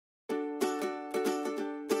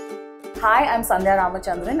Hi, I'm Sandhya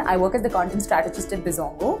Ramachandran. I work as the content strategist at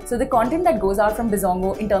Bizongo. So the content that goes out from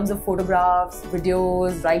Bizongo in terms of photographs,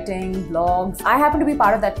 videos, writing, blogs, I happen to be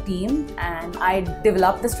part of that team and I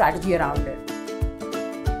develop the strategy around it.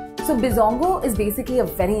 So Bizongo is basically a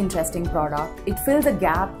very interesting product. It fills a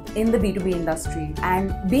gap in the B2B industry,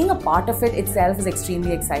 and being a part of it itself is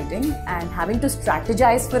extremely exciting, and having to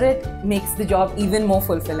strategize for it makes the job even more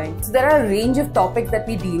fulfilling. So there are a range of topics that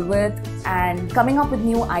we deal with, and coming up with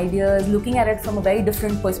new ideas, looking at it from a very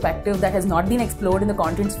different perspective that has not been explored in the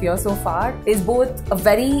content sphere so far is both a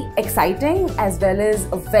very exciting as well as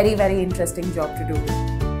a very, very interesting job to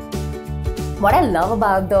do. What I love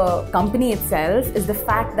about the company itself is the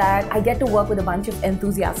fact that I get to work with a bunch of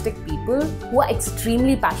enthusiastic people who are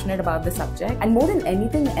extremely passionate about the subject. And more than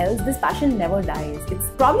anything else, this passion never dies. It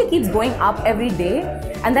probably keeps going up every day,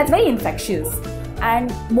 and that's very infectious.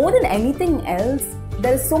 And more than anything else,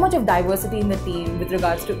 there is so much of diversity in the team with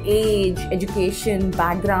regards to age, education,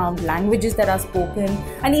 background, languages that are spoken,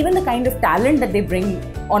 and even the kind of talent that they bring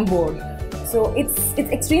on board. So it's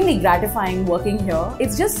extremely gratifying working here.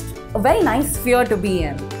 It's just a very nice sphere to be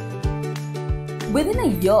in. Within a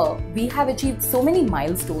year, we have achieved so many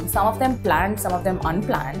milestones, some of them planned, some of them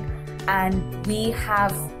unplanned, and we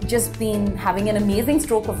have just been having an amazing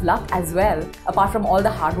stroke of luck as well, apart from all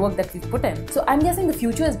the hard work that we've put in. So I'm guessing the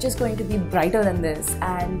future is just going to be brighter than this.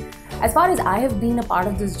 And as far as I have been a part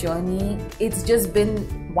of this journey, it's just been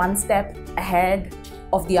one step ahead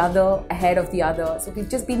of the other, ahead of the other. So we've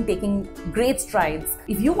just been taking great strides.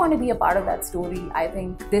 If you want to be a part of that story, I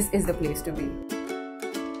think this is the place to be.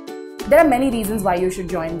 There are many reasons why you should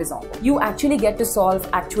join Bizongo. You actually get to solve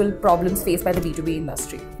actual problems faced by the B2B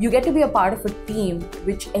industry. You get to be a part of a team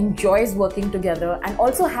which enjoys working together and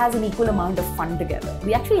also has an equal amount of fun together.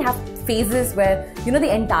 We actually have phases where,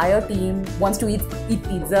 the entire team wants to eat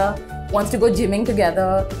pizza, wants to go gymming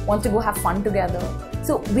together, wants to go have fun together.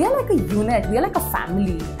 So we are like a unit, we are like a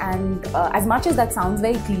family, and as much as that sounds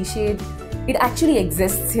very cliched, it actually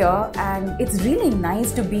exists here, and it's really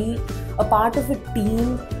nice to be a part of a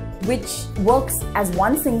team which works as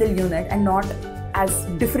one single unit and not as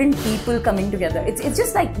different people coming together. It's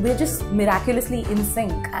just like we're just miraculously in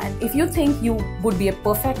sync, and if you think you would be a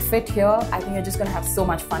perfect fit here, I think you're just going to have so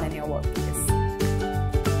much fun in your workplace.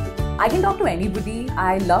 I can talk to anybody,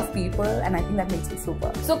 I love people, and I think that makes me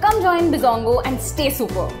super. So come join Bizongo and stay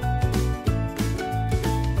super.